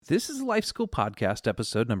This is Life School Podcast,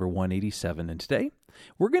 episode number 187, and today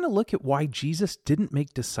we're going to look at why Jesus didn't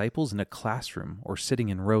make disciples in a classroom or sitting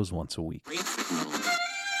in rows once a week.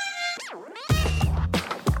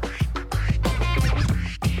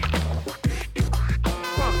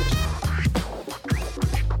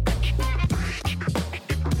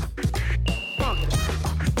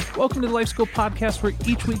 Welcome to the Life School Podcast, where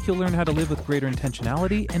each week you'll learn how to live with greater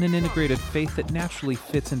intentionality and an integrated faith that naturally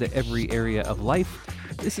fits into every area of life.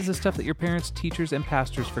 This is the stuff that your parents, teachers, and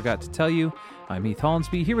pastors forgot to tell you. I'm Heath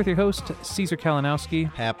Hollinsby, here with your host, Caesar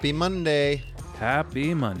Kalinowski. Happy Monday.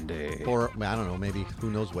 Happy Monday. Or, I don't know, maybe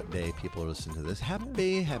who knows what day people are listening to this.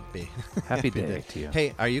 Happy day to you.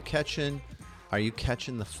 Hey, are you catching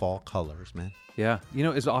the fall colors, man? Yeah. You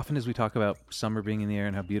know, as often as we talk about summer being in the air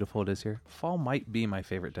and how beautiful it is here, fall might be my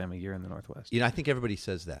favorite time of year in the Northwest. You know, I think everybody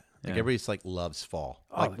says that. Like, everybody's like loves fall.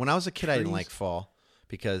 Oh, like, when I was a kid, trees. I didn't like fall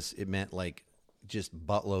because it meant like just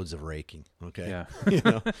buttloads of raking. Okay. Yeah. You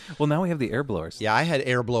know? Well, now we have the air blowers. Yeah, I had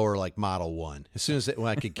air blower like Model 1. As soon as when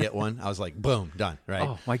I could get one, I was like, boom, done. Right.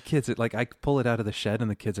 Oh, my kids, I pull it out of the shed and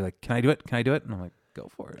the kids are like, can I do it? Can I do it? And I'm like, go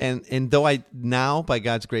for it. And though I now, by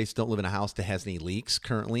God's grace, don't live in a house that has any leaks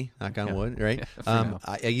currently, knock on wood, right? Yeah,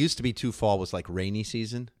 I used to be too fall was like rainy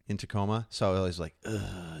season in Tacoma, so I was like,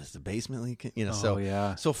 is the basement leaking? You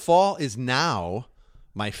know, so fall is now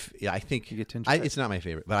I think you get it's not my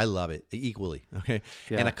favorite, but I love it equally. Okay,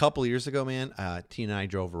 yeah. And a couple of years ago, man, Tina and I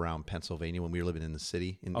drove around Pennsylvania when we were living in the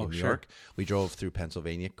city in New York. We drove through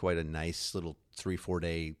Pennsylvania, quite a nice little 3-4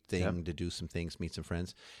 day thing to do some things, meet some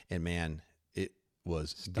friends, and man, it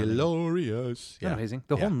was glorious. Yeah. Amazing.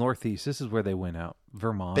 The whole Northeast, this is where they went out.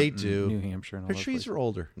 Vermont, they do. New Hampshire. And all Their those trees places. are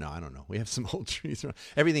older. No, I don't know. We have some old trees.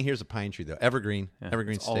 Everything here's a pine tree, though. Evergreen. Yeah,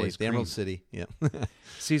 Evergreen it's always stays. The Emerald green. City. Yeah.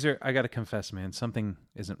 Caesar, I got to confess, man, something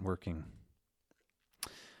isn't working.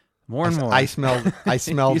 More and more. I smelled you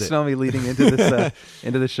it. smell me leading into this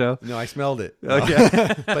into the show? No, I smelled it.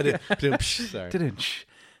 Okay. But sorry.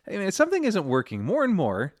 I mean, something isn't working. More and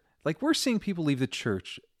more, like we're seeing people leave the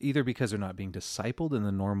church either because they're not being discipled in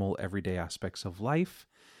the normal everyday aspects of life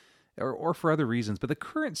or for other reasons. But the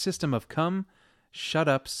current system of come, shut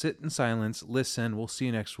up, sit in silence, listen, we'll see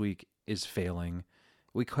you next week is failing.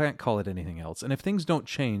 We can't call it anything else. And if things don't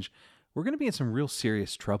change, we're going to be in some real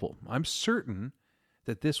serious trouble. I'm certain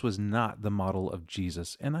that this was not the model of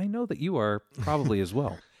Jesus. And I know that you are probably as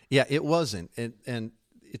well. Yeah, it wasn't. And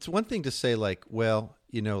it's one thing to say like, well,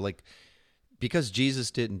 you know, like because Jesus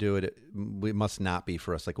didn't do it, it must not be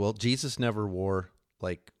for us. Like, well, Jesus never wore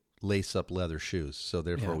like lace up leather shoes, so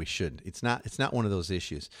therefore we shouldn't. It's not one of those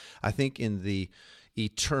issues. I think in the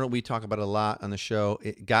eternal, we talk about it a lot on the show,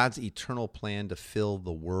 God's eternal plan to fill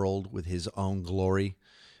the world with his own glory.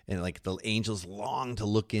 And like the angels long to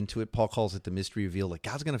look into it. Paul calls it the mystery revealed. Like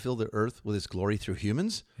God's going to fill the earth with his glory through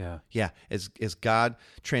humans. Yeah. Yeah. As God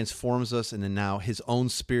transforms us and then now his own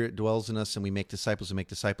spirit dwells in us and we make disciples and make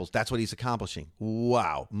disciples. That's what he's accomplishing.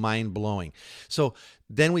 Wow. Mind blowing. So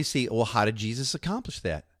then we see, well, how did Jesus accomplish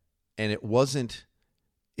that? And it was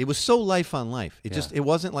so life on life. It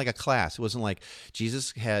wasn't like a class. It wasn't like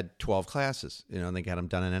Jesus had 12 classes, you know, and they got them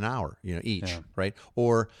done in an hour, you know, each, right?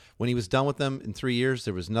 Or when he was done with them in 3 years,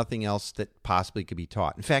 there was nothing else that possibly could be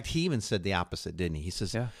taught. In fact, he even said the opposite, didn't he? He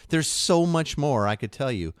says, there's so much more I could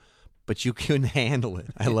tell you, but you couldn't handle it.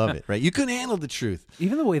 I love it, right? You couldn't handle the truth.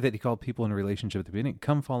 Even the way that he called people in a relationship at the beginning,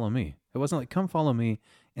 come follow me. It wasn't like, come follow me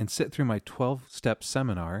and sit through my 12-step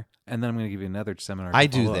seminar, and then I'm going to give you another seminar. I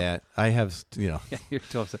do that. I have, you know, your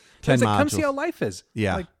 12 steps. 10 it's like, come modules. see how life is.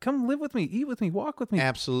 Yeah. Like, come live with me, eat with me, walk with me.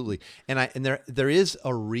 Absolutely. And there is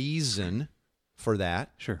a reason for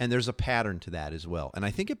that. Sure. And there's a pattern to that as well. And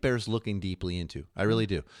I think it bears looking deeply into. I really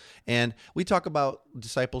do. And we talk about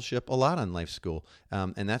discipleship a lot on Life School.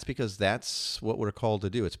 And that's because that's what we're called to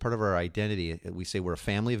do. It's part of our identity. We say we're a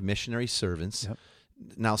family of missionary servants. Yep.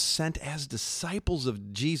 Now sent as disciples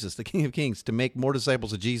of Jesus, the King of Kings, to make more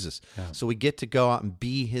disciples of Jesus. Yeah. So we get to go out and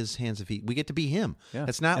be his hands and feet. We get to be him. Yeah.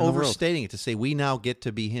 That's not overstating it to say we now get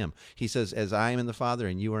to be him. He says, as I am in the Father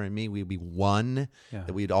and you are in me, we'd be one,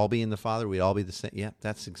 that we'd all be in the Father, we'd all be the same. Yeah,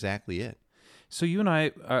 that's exactly it. So you and I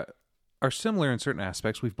are similar in certain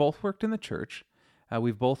aspects. We've both worked in the church.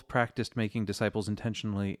 We've both practiced making disciples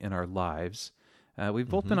intentionally in our lives. We've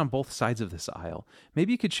both been on both sides of this aisle.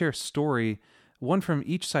 Maybe you could share a story, one from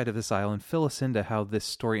each side of this aisle, and fill us into how this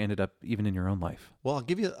story ended up even in your own life. Well, I'll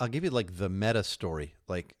give you like the meta story,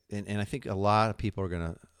 like, and I think a lot of people are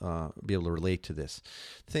going to be able to relate to this.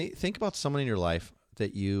 Think about someone in your life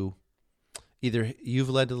that you either you've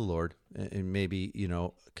led to the Lord, and maybe,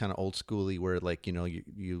 kind of old schooly where like,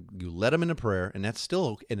 you led them into prayer, and that's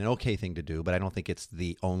still an okay thing to do, but I don't think it's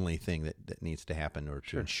the only thing that needs to happen or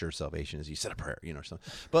to ensure salvation is you said a prayer, or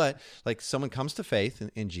something. But like someone comes to faith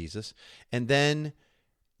in Jesus, and then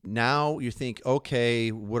now you think, okay,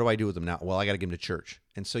 what do I do with them now? Well, I got to get them to church.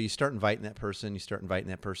 And so you start inviting that person. You start inviting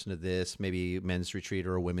that person to this, maybe men's retreat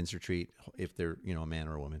or a women's retreat, if they're, a man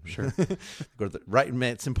or a woman. Sure. Go to the right.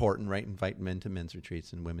 It's important, right? Invite men to men's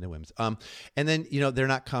retreats and women to women's. And then, they're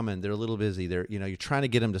not coming. They're a little busy. They're, you're trying to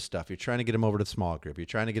get them to stuff. You're trying to get them over to the small group. You're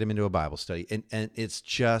trying to get them into a Bible study. And it's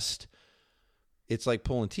just, it's like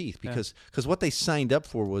pulling teeth because what they signed up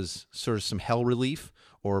for was sort of some hell relief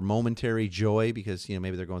or momentary joy because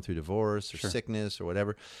maybe they're going through divorce or sickness or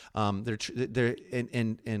whatever. They're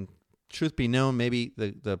and truth be known, maybe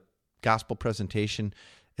the gospel presentation,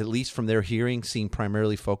 at least from their hearing, seemed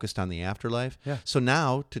primarily focused on the afterlife. Yeah. So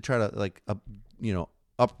now to try to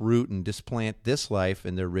uproot and displant this life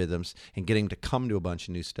and their rhythms and getting to come to a bunch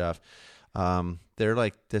of new stuff. They're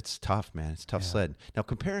like, that's tough, man. It's tough sled. Now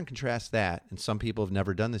compare and contrast that, and some people have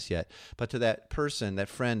never done this yet, but to that person, that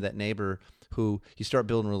friend, that neighbor who you start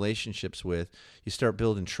building relationships with, you start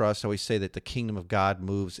building trust. I always say that the kingdom of God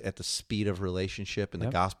moves at the speed of relationship, and the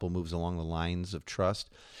gospel moves along the lines of trust.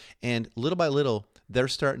 And little by little, they're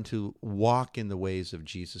starting to walk in the ways of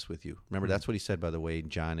Jesus with you. Remember, that's what he said, by the way, in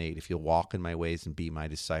John 8, if you'll walk in my ways and be my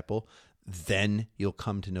disciple, then you'll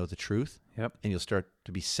come to know the truth, and you'll start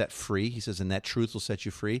to be set free. He says, and that truth will set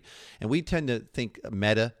you free. And we tend to think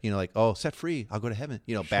meta, like, oh, set free, I'll go to heaven,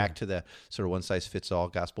 back to the sort of one-size-fits-all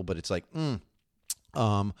gospel. But it's like,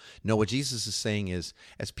 no, what Jesus is saying is,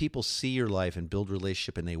 as people see your life and build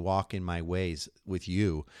relationship and they walk in my ways with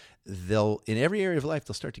you, they'll, in every area of life,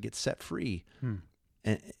 they'll start to get set free.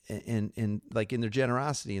 And like in their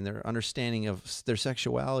generosity and their understanding of their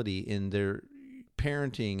sexuality, in their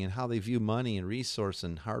parenting and how they view money and resource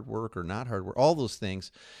and hard work or not hard work, all those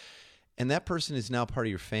things. And that person is now part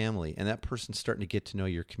of your family, and that person's starting to get to know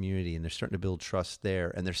your community, and they're starting to build trust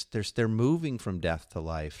there, and they're moving from death to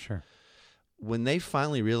life. Sure. When they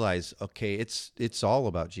finally realize, okay, it's all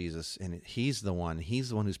about Jesus, and he's the one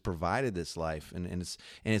who's provided this life, and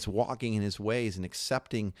it's walking in his ways and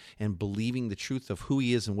accepting and believing the truth of who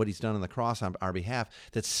he is and what he's done on the cross on our behalf,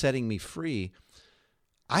 that's setting me free.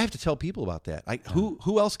 I have to tell people about that.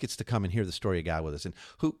 Who else gets to come and hear the story of God with us? And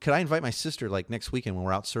could I invite my sister like next weekend when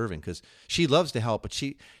we're out serving? Because she loves to help, but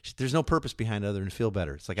she there's no purpose behind it other than to feel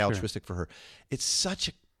better. It's like altruistic for her. It's such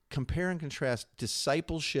a compare and contrast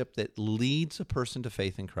discipleship that leads a person to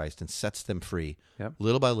faith in Christ and sets them free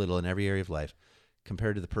little by little in every area of life,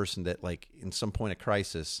 compared to the person that, like, in some point of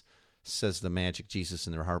crisis says the magic Jesus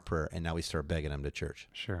in their heart prayer, and now we start begging them to church.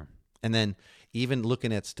 Sure. And then even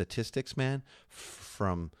looking at statistics, man,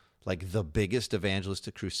 from like the biggest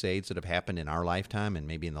evangelistic crusades that have happened in our lifetime and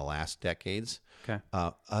maybe in the last decades. Okay.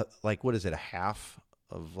 Like, what is it, a half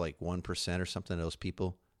of like 1% or something of those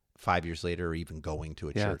people 5 years later are even going to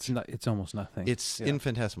a church? It's almost nothing. It's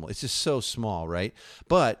infinitesimal. It's just so small, right?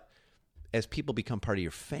 But as people become part of your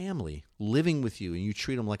family, living with you, and you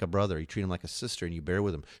treat them like a brother, you treat them like a sister, and you bear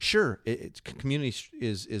with them. Sure, community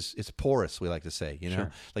is porous, we like to say, Sure.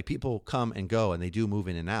 Like people come and go, and they do move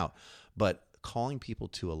in and out. But calling people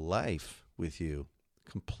to a life with you,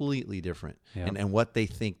 completely different. And what they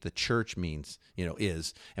think the church means,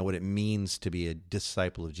 is, and what it means to be a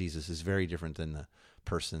disciple of Jesus is very different than the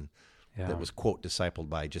person that was, quote, discipled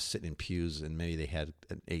by just sitting in pews, and maybe they had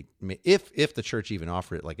an 8, if the church even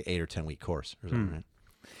offered it, like an 8 or 10 week course or something.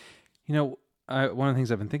 Right? One of the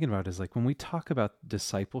things I've been thinking about is, like, when we talk about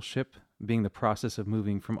discipleship being the process of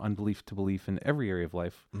moving from unbelief to belief in every area of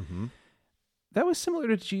life, that was similar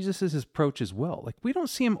to Jesus' approach as well. Like, we don't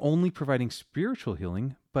see him only providing spiritual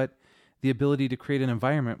healing, but the ability to create an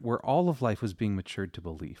environment where all of life was being matured to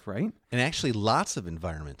belief, right? And actually lots of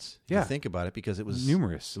environments, if you think about it, because it was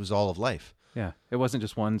numerous. It was all of life. Yeah. It wasn't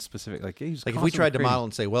just one specific, like if we tried to model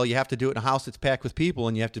and say, well, you have to do it in a house that's packed with people,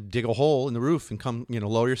 and you have to dig a hole in the roof and come,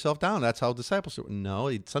 lower yourself down. That's how discipleship.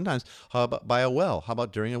 No, sometimes, how about by a well? How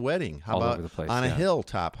about during a wedding? How all about over the place, on a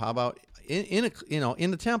hilltop? How about in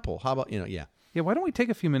the temple? How about, Yeah, why don't we take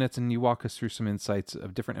a few minutes and you walk us through some insights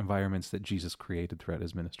of different environments that Jesus created throughout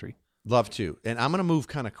his ministry? Love to. And I'm going to move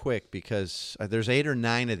kind of quick because there's 8 or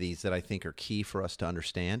 9 of these that I think are key for us to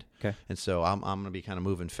understand. Okay. And so I'm going to be kind of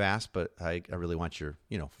moving fast, but I really want your,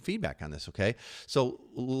 feedback on this, okay? So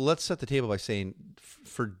let's set the table by saying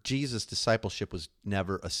for Jesus, discipleship was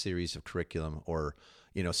never a series of curriculum or,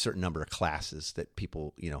 a certain number of classes that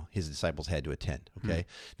people, his disciples had to attend, okay?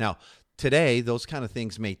 Now, today, those kind of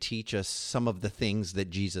things may teach us some of the things that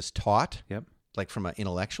Jesus taught. Yep. like from an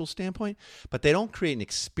intellectual standpoint, but they don't create an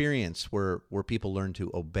experience where people learn to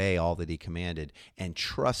obey all that he commanded and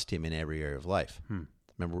trust him in every area of life.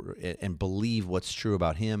 Remember, and believe what's true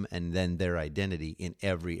about him and then their identity in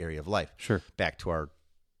every area of life. Sure. Back to our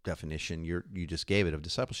definition you just gave it of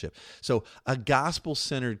discipleship. So a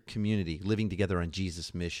gospel-centered community living together on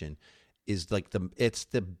Jesus' mission is like it's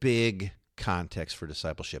the big context for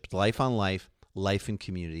discipleship. Life on life, life in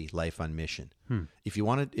community, life on mission. If you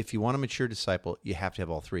want to mature disciple, you have to have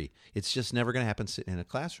all three. It's just never going to happen sitting in a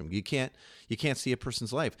classroom. You can't see a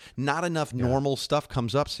person's life. Not enough normal stuff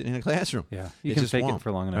comes up sitting in a classroom. Yeah, you can fake it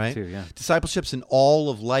for long enough right? too. Yeah, Discipleship's an all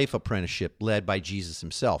of life apprenticeship led by Jesus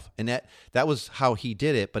himself, and that was how he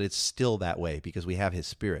did it. But it's still that way because we have his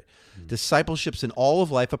Spirit. Discipleship's an all of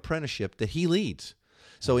life apprenticeship that he leads.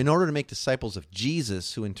 So in order to make disciples of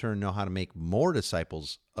Jesus, who in turn know how to make more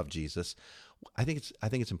disciples of Jesus, I think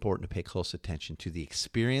it's important to pay close attention to the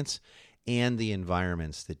experience and the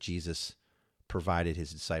environments that Jesus provided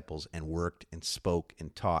his disciples and worked and spoke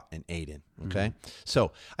and taught and ate in. Okay,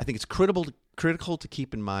 so I think it's critical to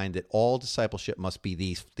keep in mind that all discipleship must be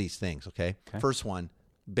these things. Okay, first one,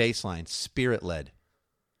 baseline, Spirit led.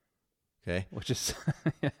 Okay, which is,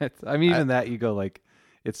 I mean, even that you go like.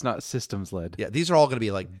 It's not systems led. Yeah, these are all going to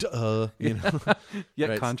be like, duh, you know. Yet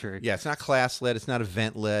right? contrary. Yeah, it's not class led. It's not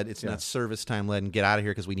event led. It's not service time led. And get out of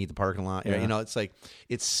here because we need the parking lot. Yeah. You know, it's like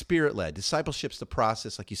it's Spirit led. Discipleship's the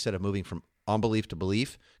process, like you said, of moving from unbelief to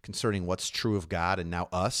belief concerning what's true of God and now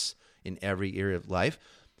us in every area of life.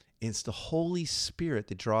 It's the Holy Spirit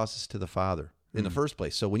that draws us to the Father in the first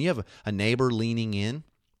place. So when you have a neighbor leaning in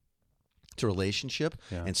to relationship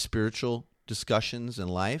and spiritual discussions in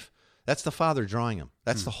life, that's the Father drawing them.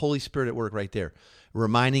 That's the Holy Spirit at work right there,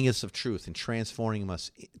 reminding us of truth and transforming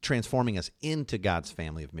us into God's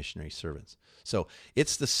family of missionary servants. So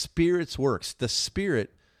it's the Spirit's works. The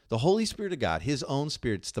Spirit, the Holy Spirit of God, his own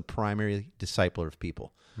Spirit's the primary discipler of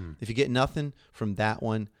people. If you get nothing from that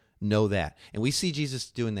one, know that. And we see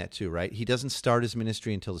Jesus doing that too, right? He doesn't start his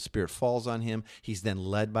ministry until the Spirit falls on him. He's then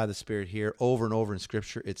led by the Spirit here. Over and over in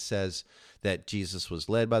Scripture, it says that Jesus was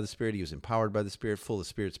led by the Spirit. He was empowered by the Spirit, full of the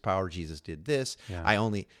Spirit's power. Jesus did this. Yeah. I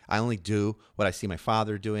only do what I see my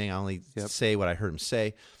Father doing. I only say what I heard him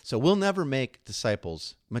say. So we'll never make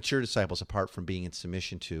disciples, mature disciples, apart from being in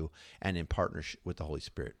submission to and in partnership with the Holy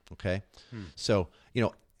Spirit, okay? So,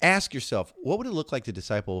 ask yourself, what would it look like to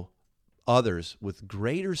disciple others with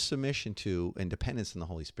greater submission to and dependence on the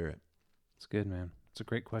Holy Spirit? It's good, man. It's a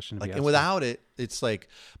great question to be asking. And without it, it's like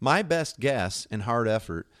my best guess and hard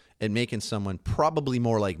effort at making someone probably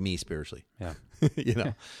more like me spiritually.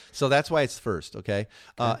 Yeah. So that's why it's first, okay?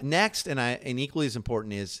 Next, and equally as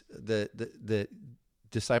important, is the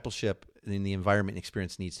discipleship in the environment and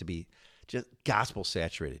experience needs to be just gospel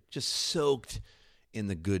saturated, just soaked in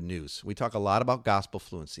the good news. We talk a lot about gospel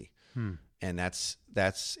fluency. And that's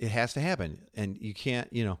it has to happen. And you can't,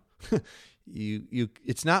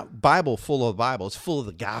 it's not Bible full of Bible, it's full of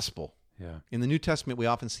the gospel. Yeah. In the New Testament, we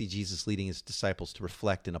often see Jesus leading his disciples to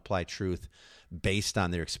reflect and apply truth based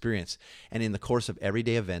on their experience. And in the course of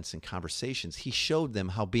everyday events and conversations, he showed them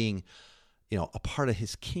how being, a part of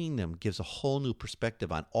his kingdom gives a whole new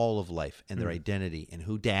perspective on all of life and their identity and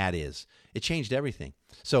who Dad is. It changed everything.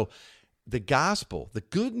 So the gospel, the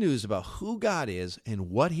good news about who God is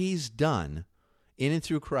and what he's done in and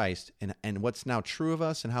through Christ and what's now true of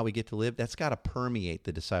us and how we get to live, that's got to permeate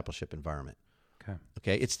the discipleship environment.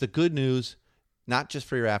 Okay. It's the good news, not just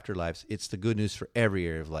for your afterlives. It's the good news for every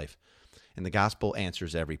area of life. And the gospel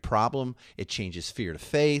answers every problem. It changes fear to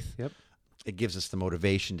faith. Yep. It gives us the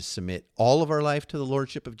motivation to submit all of our life to the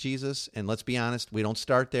lordship of Jesus. And let's be honest, we don't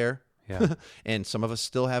start there. Yeah. And some of us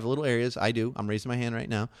still have little areas. I do. I'm raising my hand right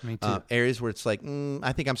now. Me too. Areas where it's like,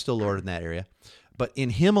 I think I'm still Lord in that area. But in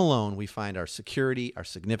him alone, we find our security, our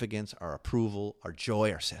significance, our approval, our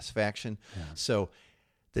joy, our satisfaction. Yeah. So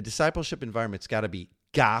the discipleship environment's got to be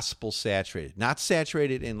gospel saturated, not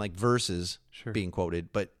saturated in like verses being quoted,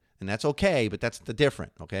 and that's okay, but that's the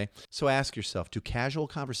different, okay? So ask yourself, do casual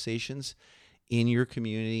conversations in your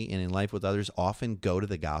community and in life with others often go to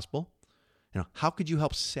the gospel? How could you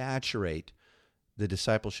help saturate the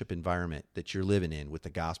discipleship environment that you're living in with the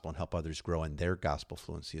gospel and help others grow in their gospel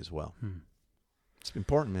fluency as well? It's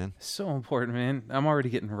important, man. So important, man. I'm already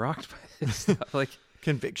getting rocked by this stuff. Like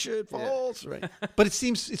conviction falls, right? But it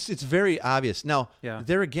seems it's very obvious. Now,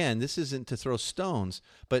 there again, this isn't to throw stones,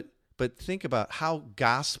 but think about how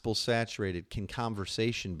gospel saturated can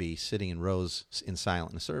conversation be sitting in rows in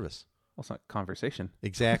silent in a service. Well, it's not conversation.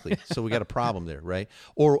 Exactly. So we got a problem there, right?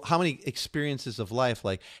 Or how many experiences of life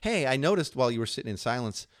like, hey, I noticed while you were sitting in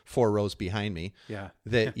silence 4 rows behind me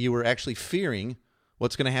that you were actually fearing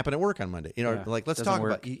What's going to happen at work on Monday? Yeah, Like, let's doesn't talk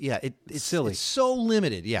work. about, it's silly. It's so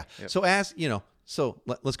limited. Yeah. Yep. So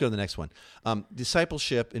let's go to the next one.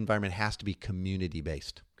 Discipleship environment has to be community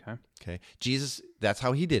based. Okay. Jesus, that's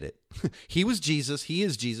how he did it. He was Jesus. He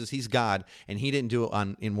is Jesus. He's God. And he didn't do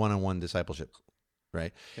it in one-on-one discipleship,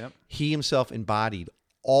 right? Yep. He himself embodied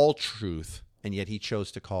all truth, and yet he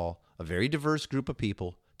chose to call a very diverse group of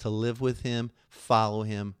people to live with him, follow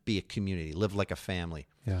him, be a community, live like a family.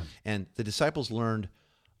 Yeah. And the disciples learned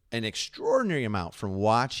an extraordinary amount from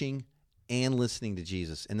watching and listening to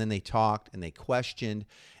Jesus. And then they talked and they questioned,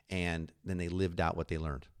 and then they lived out what they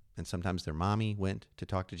learned. And sometimes their mommy went to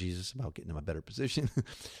talk to Jesus about getting them a better position.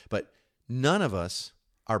 But none of us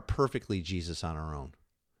are perfectly Jesus on our own.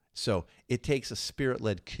 So it takes a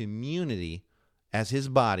spirit-led community as his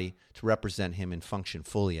body to represent him and function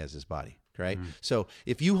fully as his body, right? Mm-hmm. So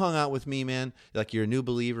if you hung out with me, man, like you're a new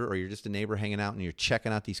believer or you're just a neighbor hanging out and you're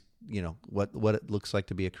checking out these, what it looks like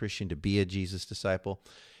to be a Christian, to be a Jesus disciple,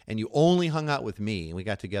 and you only hung out with me and we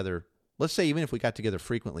got together, let's say even if we got together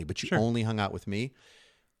frequently, but you only hung out with me,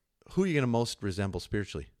 who are you going to most resemble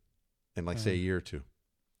spiritually in say a year or two?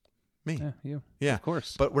 Me. Yeah, you. Yeah. Of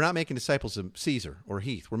course. But we're not making disciples of Caesar or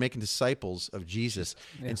Heath. We're making disciples of Jesus.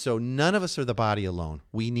 Yeah. And so none of us are the body alone.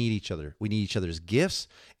 We need each other. We need each other's gifts,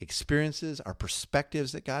 experiences, our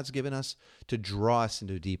perspectives that God's given us to draw us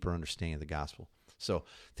into a deeper understanding of the gospel. So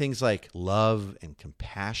things like love and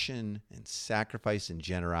compassion and sacrifice and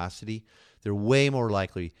generosity, they're way more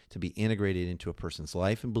likely to be integrated into a person's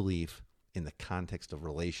life and belief in the context of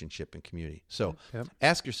relationship and community. So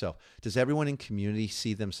ask yourself, does everyone in community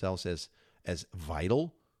see themselves as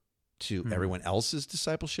vital to everyone else's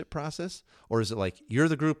discipleship process? Or is it like, you're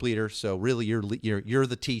the group leader, so really you're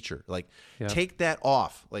the teacher? Like, take that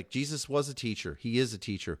off. Like, Jesus was a teacher. He is a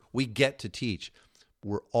teacher. We get to teach.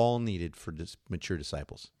 We're all needed for mature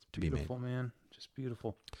disciples to be made. Beautiful, man. Just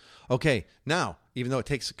beautiful. Okay, now, even though it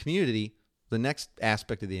takes a community, the next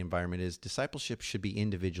aspect of the environment is discipleship should be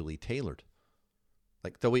individually tailored.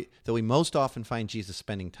 Like, though we most often find Jesus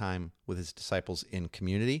spending time with his disciples in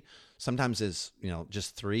community, sometimes as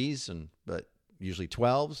just threes but usually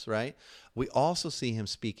 12s, right? We also see him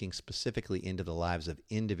speaking specifically into the lives of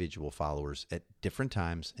individual followers at different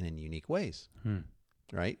times and in unique ways.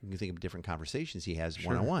 Right? You can think of different conversations he has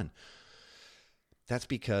one-on-one. That's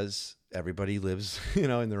because everybody lives,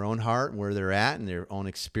 in their own heart and where they're at and their own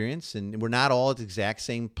experience. And we're not all at the exact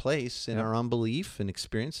same place in our unbelief and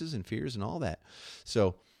experiences and fears and all that.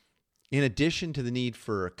 So in addition to the need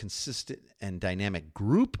for a consistent and dynamic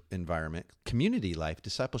group environment, community life,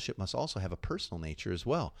 discipleship must also have a personal nature as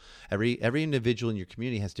well. Every individual in your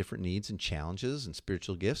community has different needs and challenges and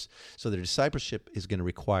spiritual gifts. So their discipleship is going to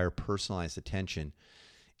require personalized attention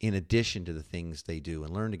in addition to the things they do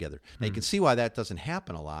and learn together. Now, you can see why that doesn't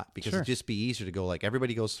happen a lot, because it'd just be easier to go like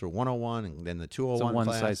everybody goes through 101 and then the 201 It's a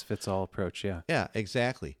class. one-size-fits-all approach, yeah. Yeah,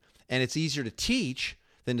 exactly. And it's easier to teach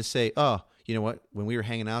than to say, oh, you know what? When we were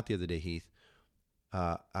hanging out the other day, Heath,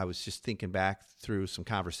 I was just thinking back through some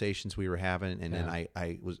conversations we were having, and then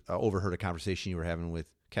I overheard a conversation you were having with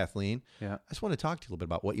Kathleen. Yeah. I just want to talk to you a little bit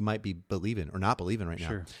about what you might be believing or not believing right now.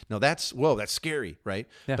 Sure. No, that's scary, right?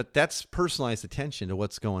 Yeah. But that's personalized attention to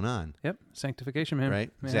what's going on. Yep. Sanctification, man. Right?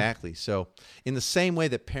 Yeah. Exactly. So in the same way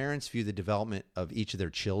that parents view the development of each of their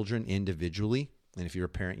children individually, and if you're a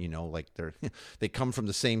parent, like they come from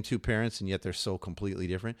the same two parents and yet they're so completely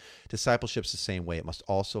different. Discipleship's the same way. It must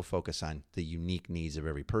also focus on the unique needs of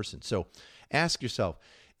every person. So ask yourself,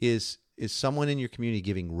 is someone in your community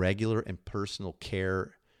giving regular and personal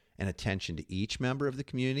care and attention to each member of the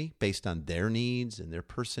community based on their needs and their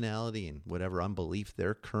personality and whatever unbelief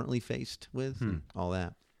they're currently faced with and all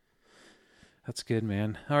that? That's good,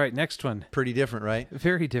 man. All right, next one. Pretty different, right?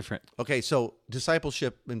 Very different. Okay, so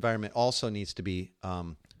discipleship environment also needs to be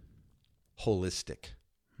holistic,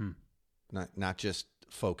 not just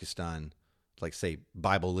focused on, like, say,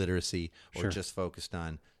 Bible literacy or just focused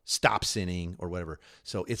on stop sinning or whatever.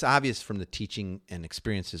 So it's obvious from the teaching and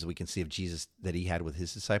experiences we can see of Jesus that he had with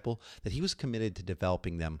his disciple that he was committed to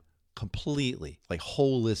developing them completely, like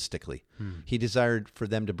holistically. He desired for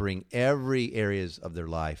them to bring every areas of their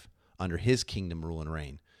life under his kingdom rule and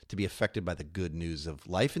reign, to be affected by the good news of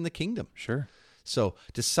life in the kingdom. Sure. So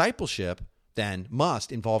discipleship then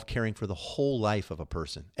must involve caring for the whole life of a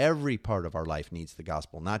person. Every part of our life needs the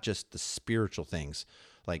gospel, not just the spiritual things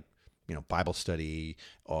like, Bible study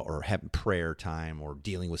or having prayer time or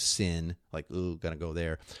dealing with sin, like, gonna go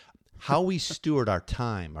there. How we steward our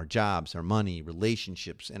time, our jobs, our money,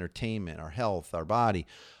 relationships, entertainment, our health, our body,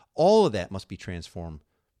 all of that must be transformed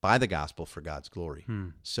by the gospel for God's glory.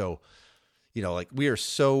 So, like, we are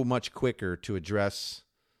so much quicker to address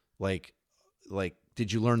like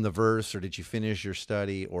did you learn the verse, or did you finish your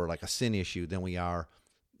study, or like a sin issue than we are,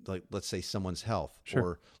 like, let's say someone's health, Sure.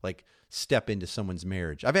 or like step into someone's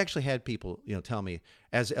marriage. I've actually had people, tell me,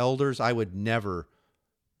 as elders, I would never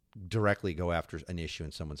directly go after an issue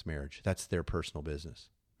in someone's marriage. That's their personal business.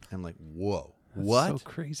 I'm like, whoa, That's what? so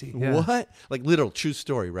crazy. Yeah. What? Like literal true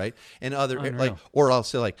story, right? And other Unreal. like, or I'll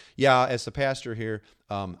say like, yeah, as the pastor here,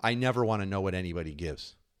 I never want to know what anybody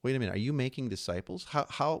gives. Wait a minute, are you making disciples?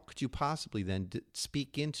 How could you possibly then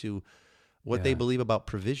speak into what they Yeah. believe about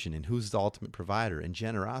provision and who's the ultimate provider and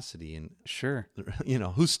generosity and Sure.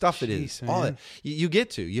 whose stuff it is? Jeez, All man. that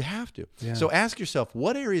you have to. Yeah. So ask yourself,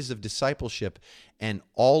 what areas of discipleship and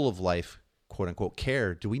all of life, quote unquote,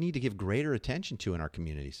 care do we need to give greater attention to in our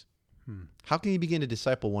communities? How can you begin to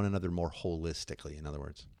disciple one another more holistically, in other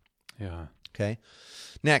words? Yeah. Okay.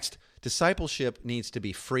 Next, discipleship needs to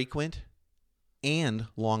be frequent and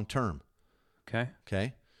long-term. Okay.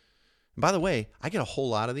 Okay. And by the way, I get a whole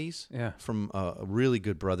lot of these Yeah. from a really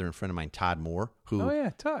good brother and friend of mine, Todd Moore, who, Oh yeah,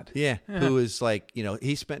 Todd. who is like,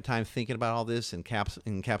 he spent time thinking about all this and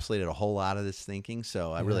encapsulated a whole lot of this thinking.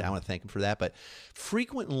 So I want to thank him for that. But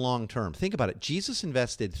frequent and long-term, think about it. Jesus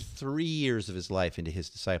invested 3 years of his life into his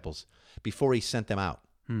disciples before he sent them out,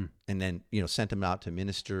 and then, sent them out to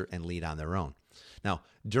minister and lead on their own. Now,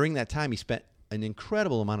 during that time, he spent an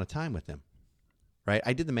incredible amount of time with them, right?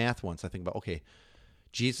 I did the math once. I think about, okay,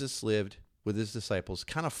 Jesus lived with his disciples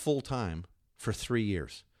kind of full time for 3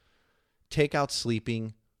 years. Take out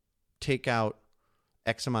sleeping, take out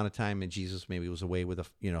X amount of time, and Jesus maybe was away with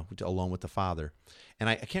alone with the Father. And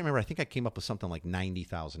I can't remember. I think I came up with something like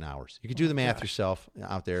 90,000 hours. You could do the math yourself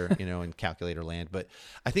out there, in calculator land, but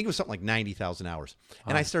I think it was something like 90,000 hours.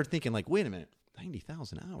 And I started thinking, like, wait a minute,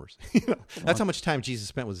 90,000 hours. That's how much time Jesus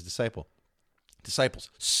spent with his disciples,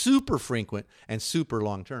 super frequent and super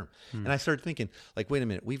long term. And I started thinking, like, wait a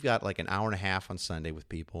minute, we've got like an hour and a half on Sunday with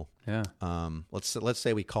people. Yeah. Let's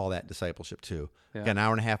say we call that discipleship too. Yeah. Got an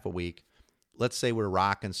hour and a half a week. Let's say we're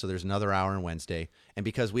rocking, so there's another hour on Wednesday. And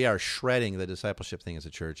because we are shredding the discipleship thing as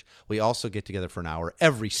a church, we also get together for an hour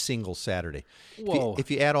every single Saturday. Whoa.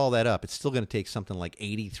 If you add all that up, it's still going to take something like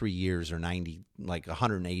 83 years or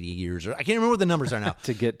 180 years, or I can't remember what the numbers are now.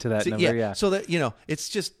 To get to that number, yeah. So that, it's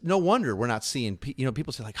just no wonder we're not seeing,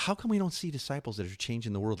 people say like, how come we don't see disciples that are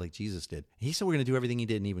changing the world like Jesus did? He said we're going to do everything he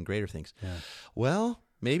did and even greater things. Yeah. Well,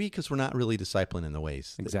 maybe because we're not really discipling in the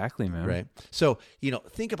ways. Exactly, man. Right. So,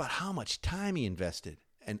 think about how much time he invested,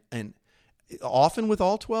 and often with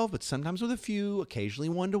all 12, but sometimes with a few, occasionally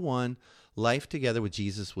 1-to-1. Life together with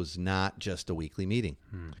Jesus was not just a weekly meeting.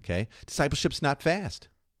 Okay. Discipleship's not fast.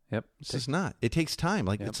 Yep. It's just not. It takes time.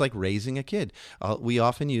 It's like raising a kid. We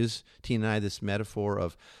often use, Tina and I, this metaphor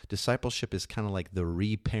of discipleship is kind of like the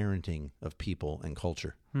reparenting of people and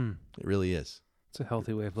culture. It really is. It's a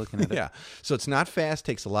healthy way of looking at it. Yeah. So it's not fast,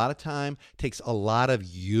 takes a lot of time, takes a lot of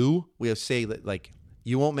you. We have say that, like,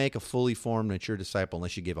 you won't make a fully formed, mature disciple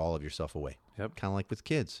unless you give all of yourself away. Yep. Kind of like with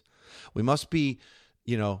kids. We must be,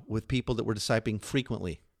 with people that we're discipling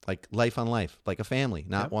frequently, like life on life, like a family,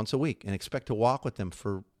 not once a week, and expect to walk with them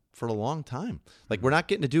for a long time. Like, we're not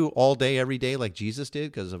getting to do all day, every day like Jesus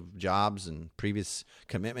did because of jobs and previous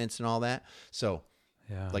commitments and all that. So,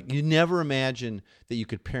 Yeah. like, you never imagine that you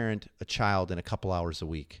could parent a child in a couple hours a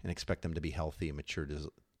week and expect them to be healthy and mature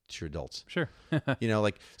adults. Sure.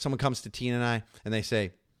 Like, someone comes to Tina and I and they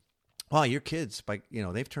say, "Wow, your kids,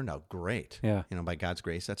 they've turned out great." Yeah. By God's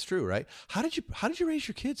grace, that's true, right? How did you raise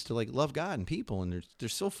your kids to, like, love God and people, and they're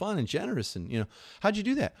so fun and generous, and how'd you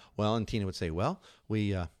do that? Well, and Tina would say, "Well,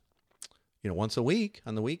 we once a week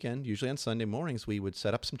on the weekend, usually on Sunday mornings, we would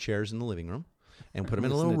set up some chairs in the living room and put them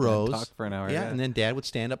in a Listen little to Dad rows. talk for an hour, Yeah, yeah. and then Dad would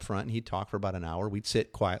stand up front and he'd talk for about an hour. We'd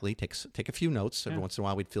sit quietly, take a few notes. Every once in a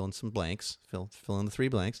while, we'd fill in some blanks, fill in the 3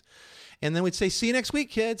 blanks, and then we'd say, "See you next week,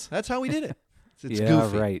 kids." That's how we did it. It's Yeah,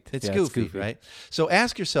 goofy. right. It's Yeah, it's goofy, goofy. right? So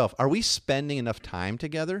ask yourself, are we spending enough time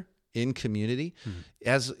together in community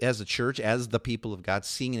as a church, as the people of God,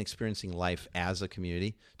 seeing and experiencing life as a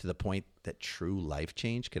community to the point that true life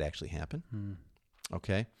change could actually happen?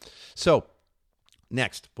 Okay. So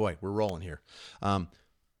next, boy, we're rolling here.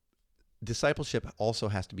 Discipleship also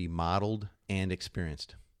has to be modeled and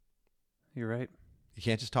experienced. You're right. You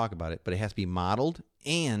can't just talk about it, but it has to be modeled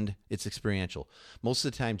and it's experiential. Most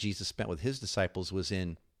of the time Jesus spent with his disciples was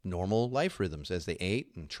in normal life rhythms as they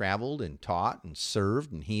ate and traveled and taught and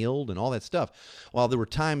served and healed and all that stuff. While there were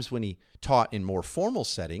times when he taught in more formal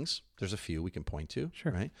settings, there's a few we can point to,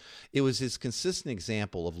 Sure. right? It was his consistent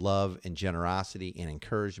example of love and generosity and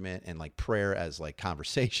encouragement and like prayer as like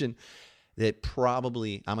conversation that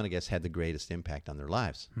probably, I'm going to guess, had the greatest impact on their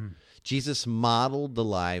lives. Jesus modeled the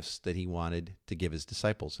lives that he wanted to give his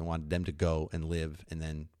disciples and wanted them to go and live and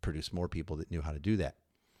then produce more people that knew how to do that.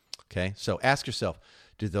 Okay, so ask yourself,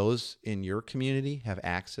 do those in your community have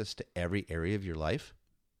access to every area of your life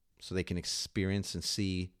so they can experience and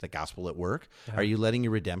see the gospel at work? Yeah. Are you letting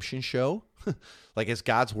your redemption show? Like, as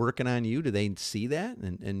God's working on you, do they see that?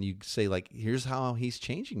 And you say, like, here's how he's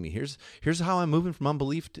changing me. Here's how I'm moving from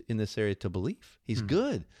unbelief in this area to belief. He's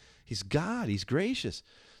good. He's God. He's gracious.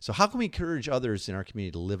 So how can we encourage others in our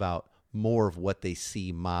community to live out more of what they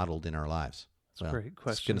see modeled in our lives? That's a great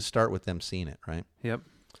question. It's going to start with them seeing it, right? Yep.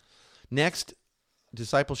 Next,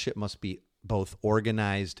 discipleship must be both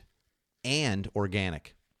organized and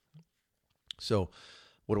organic. So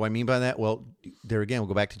what do I mean by that? Well, there again, we'll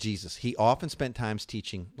go back to Jesus. He often spent times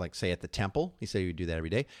teaching, like, say, at the temple. He said he would do that every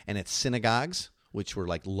day. And at synagogues, which were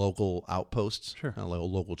like local outposts, sure, like a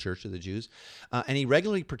local church of the Jews. And he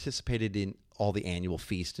regularly participated in all the annual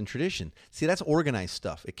feasts and tradition. See, that's organized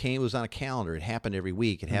stuff. It was on a calendar. It happened every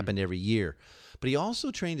week. It happened every year. But he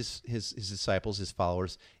also trained his disciples, his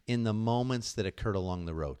followers, in the moments that occurred along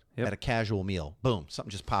the road. Yep. At a casual meal, boom, something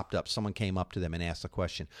just popped up. Someone came up to them and asked a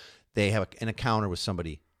question. They have an encounter with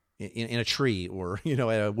somebody in a tree or, at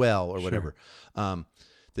a well or whatever. Sure.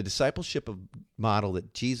 The discipleship model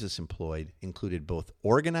that Jesus employed included both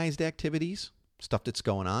organized activities, stuff that's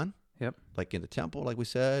going on, yep, like in the temple, like we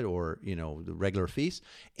said, or, the regular feasts,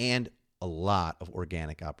 and a lot of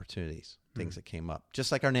organic opportunities, things that came up, just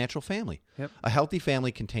like our natural family. Yep. A healthy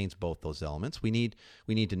family contains both those elements. We need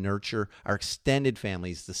to nurture our extended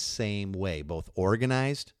families the same way, both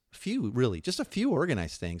organized, just a few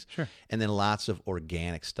organized things, sure, and then lots of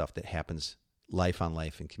organic stuff that happens life on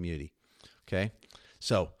life in community. Okay?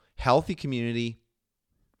 So healthy community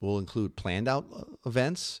will include planned out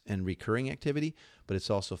events and recurring activity, but it's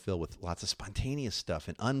also filled with lots of spontaneous stuff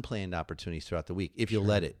and unplanned opportunities throughout the week, if you'll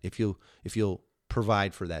let it, if you'll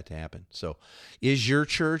provide for that to happen. So is your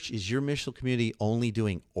church, is your missional community only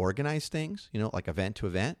doing organized things, like event to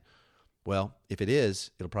event? Well, if it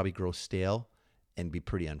is, it'll probably grow stale and be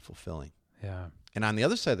pretty unfulfilling. Yeah. And on the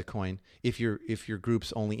other side of the coin, if your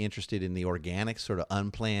group's only interested in the organic, sort of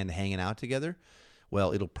unplanned hanging out together,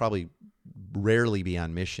 well, it'll probably rarely be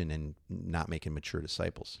on mission and not making mature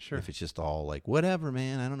disciples. Sure. If it's just all like, whatever,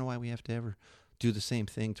 man, I don't know why we have to ever do the same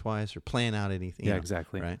thing twice or plan out anything. Yeah,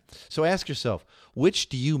 exactly. Right. So ask yourself, which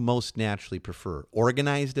do you most naturally prefer?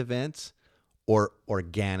 Organized events or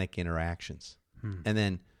organic interactions? And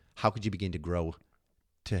then how could you begin to grow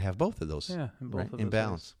to have both of those in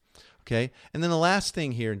balance? Okay. And then the last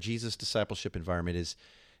thing here in Jesus' discipleship environment is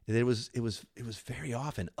that it was very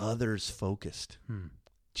often others focused.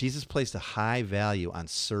 Jesus placed a high value on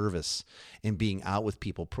service and being out with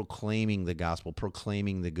people, proclaiming the gospel,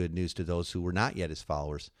 proclaiming the good news to those who were not yet his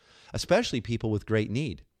followers, especially people with great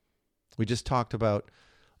need. We just talked about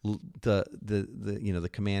the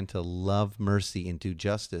command to love mercy and do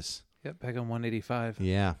justice. Yep, back on 185.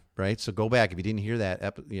 Yeah, right. So go back if you didn't hear that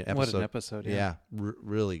episode. What an episode! Yeah,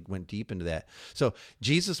 really went deep into that. So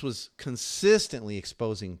Jesus was consistently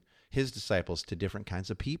exposing his disciples to different kinds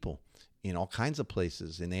of people in all kinds of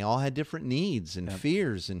places, and they all had different needs and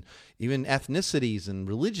fears and even ethnicities and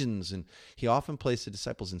religions. And he often placed the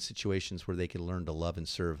disciples in situations where they could learn to love and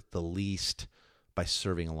serve the least by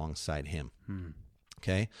serving alongside him.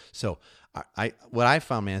 Okay, so what I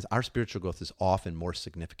found, man, is our spiritual growth is often more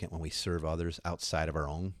significant when we serve others outside of our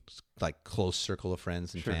own, like, close circle of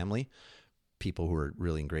friends and family, people who are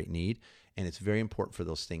really in great need. And it's very important for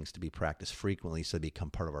those things to be practiced frequently so they become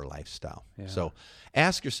part of our lifestyle. Yeah. So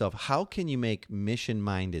ask yourself, how can you make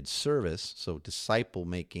mission-minded service, so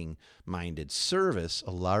disciple-making minded service,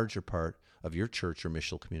 a larger part of your church or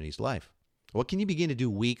missional community's life? What can you begin to do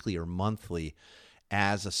weekly or monthly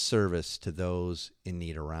as a service to those in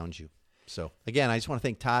need around you? So again, I just want to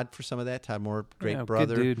thank Todd for some of that. Todd Moore, great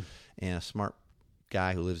brother, good dude, and a smart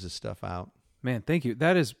guy who lives this stuff out. Man, thank you.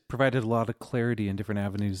 That has provided a lot of clarity in different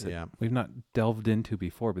avenues that we've not delved into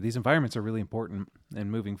before. But these environments are really important.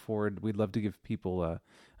 And moving forward, we'd love to give people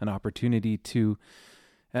an opportunity to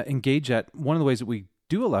engage at. One of the ways that we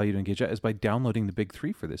do allow you to engage at is by downloading the Big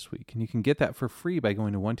Three for this week. And you can get that for free by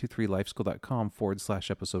going to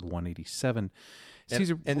 123lifeschool.com/episode 187.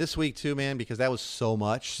 And this week too, man, because that was so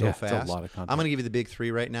much so fast. It's a lot of content. I'm going to give you the Big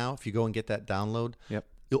Three right now. If you go and get that download, yep.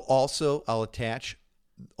 I'll attach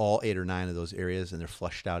all 8 or 9 of those areas, and they're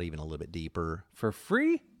fleshed out even a little bit deeper for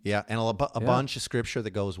free. Yeah, and a bunch of scripture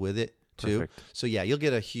that goes with it too. Perfect. So you'll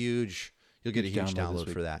get a huge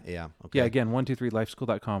download for that. Yeah. Okay. Yeah. Again,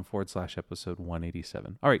 123lifeschool.com/episode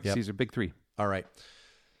 187. All right, Caesar, Big Three. All right.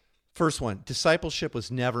 First one, discipleship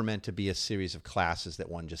was never meant to be a series of classes that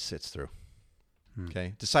one just sits through.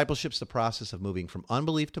 Okay? Discipleship's the process of moving from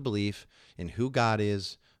unbelief to belief in who God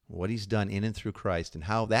is, what he's done in and through Christ, and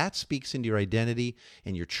how that speaks into your identity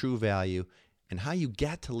and your true value, and how you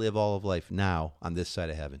get to live all of life now on this side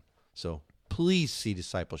of heaven. So please see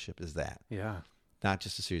discipleship as that, Yeah. not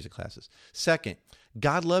just a series of classes. Second,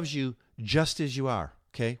 God loves you just as you are,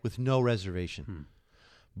 okay, with no reservation.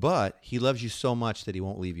 But he loves you so much that he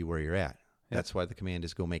won't leave you where you're at. That's why the command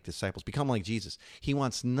is go make disciples. Become like Jesus. He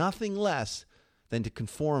wants nothing less than to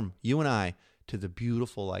conform you and I to the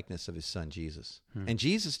beautiful likeness of his son, Jesus. And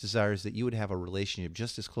Jesus desires that you would have a relationship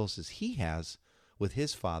just as close as he has with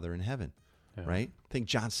his Father in heaven, right? Think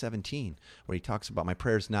John 17, where he talks about, my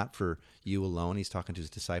prayer is not for you alone. He's talking to his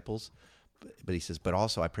disciples. But he says, but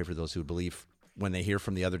also I pray for those who would believe when they hear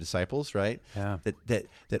from the other disciples, right? Yeah.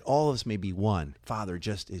 That all of us may be one. Father,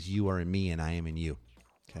 just as you are in me and I am in you.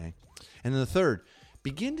 Okay? And then the third,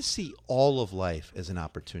 begin to see all of life as an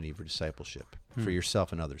opportunity for discipleship for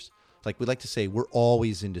yourself and others. Like we like to say, we're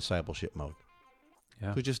always in discipleship mode.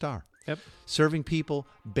 Yeah. We just are. Yep. Serving people,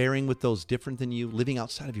 bearing with those different than you, living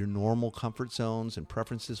outside of your normal comfort zones and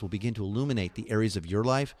preferences will begin to illuminate the areas of your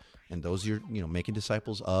life and those you're making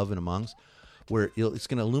disciples of and amongst, where it's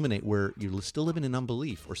going to illuminate where you're still living in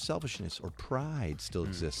unbelief or selfishness or pride still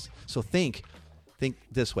exists. So think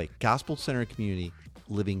this way, gospel-centered community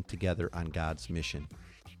living together on God's mission.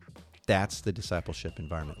 That's the discipleship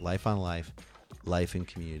environment. Life on life, life in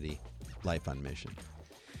community, life on mission.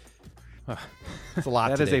 It's a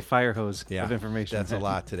lot That today. is a fire hose of information. That's a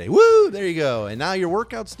lot today. Woo! There you go. And now your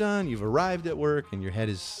workout's done. You've arrived at work and your head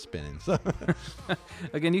is spinning.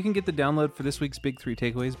 Again, you can get the download for this week's Big 3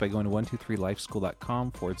 Takeaways by going to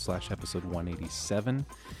 123lifeschool.com/episode 187.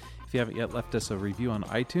 If you haven't yet left us a review on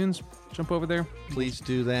iTunes, jump over there. Please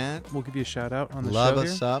do that. We'll give you a shout out on the Love show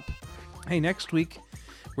us here. up. Hey, next week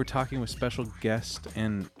we're talking with special guest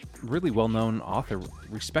and really well-known author,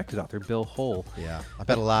 respected author, Bill Hull. Yeah. I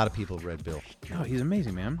bet a lot of people have read Bill. Oh, he's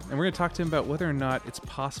amazing, man. And we're going to talk to him about whether or not it's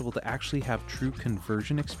possible to actually have true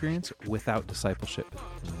conversion experience without discipleship.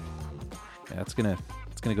 Yeah, it's gonna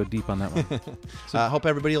go deep on that one. I hope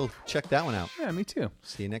everybody will check that one out. Yeah, me too.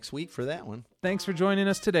 See you next week for that one. Thanks for joining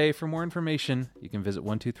us today. For more information, you can visit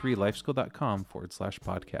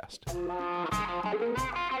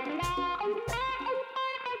 123lifeschool.com/podcast.